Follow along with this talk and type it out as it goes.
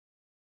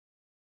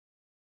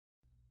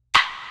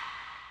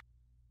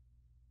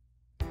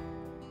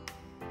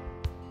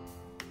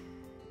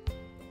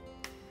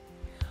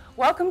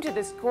Welcome to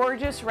this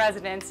gorgeous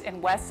residence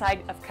in west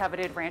side of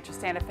coveted Rancho,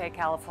 Santa Fe,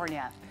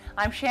 California.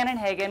 I'm Shannon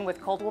Hagan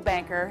with Coldwell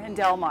Banker in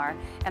Del Mar,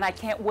 and I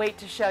can't wait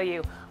to show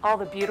you all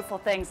the beautiful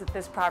things that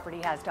this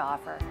property has to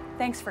offer.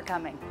 Thanks for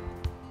coming.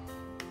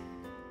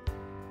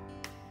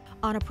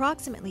 On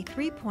approximately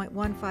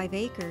 3.15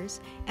 acres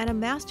and a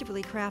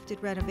masterfully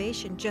crafted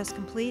renovation just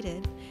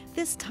completed,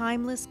 this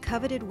timeless,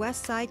 coveted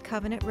West Side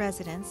Covenant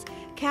residence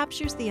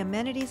captures the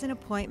amenities and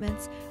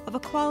appointments of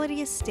a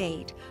quality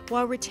estate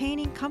while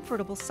retaining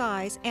comfortable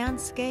size and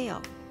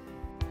scale.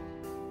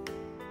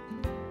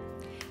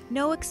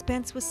 No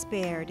expense was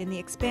spared in the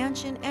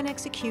expansion and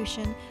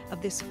execution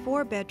of this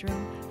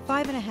 4-bedroom,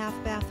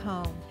 5.5-bath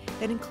home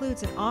that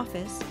includes an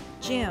office,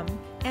 gym,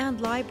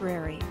 and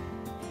library.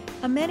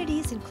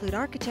 Amenities include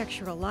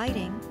architectural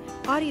lighting,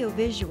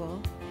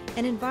 audio-visual,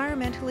 and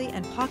environmentally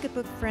and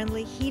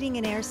pocketbook-friendly heating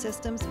and air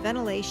systems,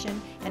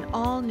 ventilation, and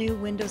all new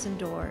windows and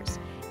doors,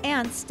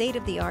 and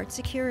state-of-the-art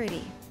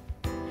security.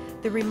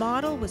 The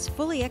remodel was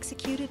fully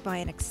executed by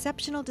an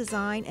exceptional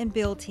design and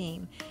build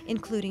team,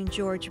 including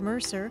George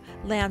Mercer,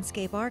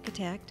 landscape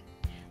architect,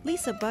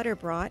 Lisa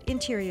Butterbrot,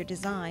 interior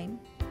design,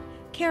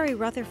 Carrie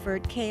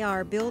Rutherford,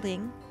 KR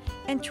Building,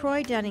 and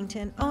Troy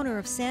Dunnington, owner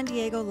of San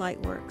Diego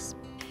Lightworks.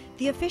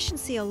 The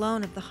efficiency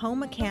alone of the home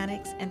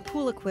mechanics and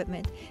pool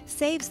equipment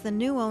saves the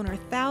new owner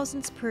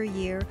thousands per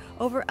year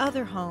over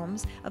other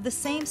homes of the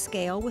same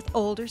scale with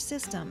older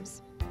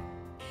systems.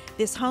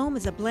 This home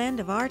is a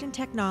blend of art and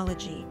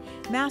technology,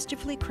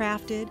 masterfully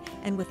crafted,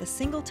 and with a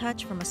single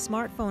touch from a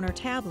smartphone or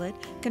tablet,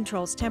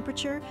 controls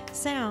temperature,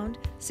 sound,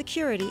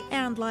 security,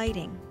 and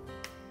lighting.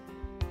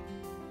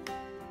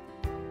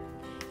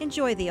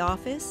 Enjoy the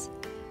office,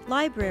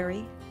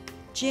 library,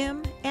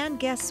 gym,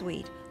 and guest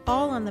suite,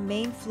 all on the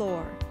main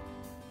floor.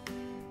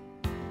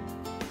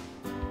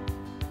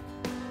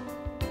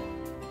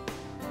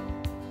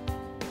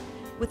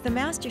 With the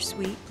master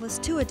suite plus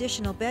 2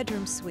 additional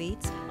bedroom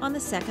suites on the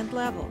 2nd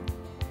level.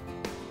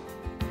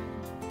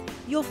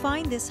 You'll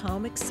find this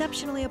home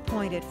exceptionally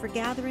appointed for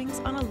gatherings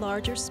on a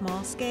large or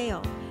small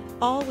scale,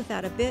 all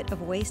without a bit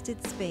of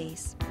wasted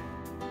space.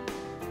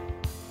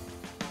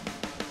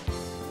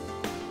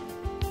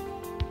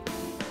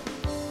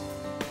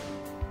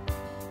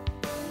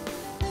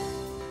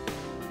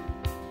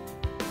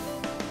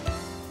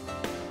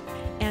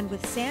 And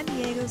with San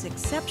Diego's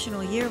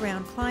exceptional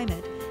year-round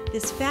climate,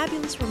 this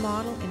fabulous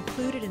remodel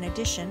included an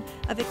addition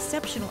of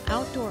exceptional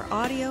outdoor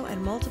audio and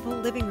multiple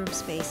living room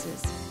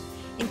spaces,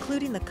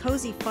 including the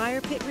cozy fire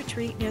pit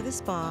retreat near the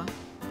spa,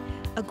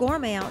 a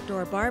gourmet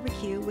outdoor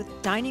barbecue with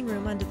dining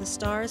room under the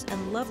stars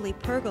and lovely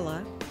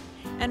pergola,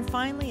 and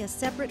finally a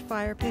separate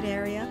fire pit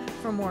area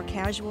for more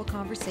casual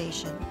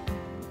conversation.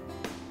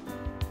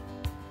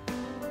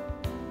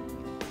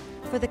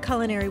 For the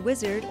culinary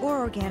wizard or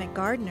organic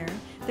gardener,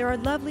 there are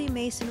lovely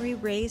masonry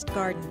raised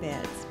garden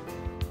beds.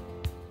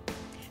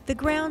 The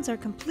grounds are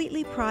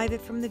completely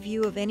private from the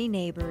view of any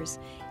neighbors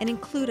and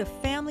include a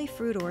family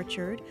fruit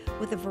orchard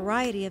with a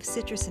variety of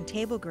citrus and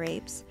table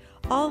grapes,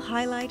 all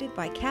highlighted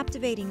by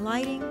captivating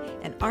lighting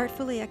and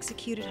artfully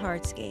executed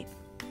hardscape.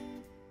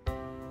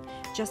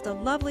 Just a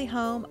lovely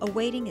home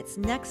awaiting its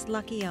next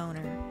lucky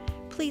owner.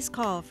 Please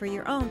call for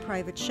your own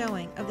private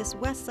showing of this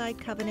West Side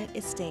Covenant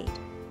estate.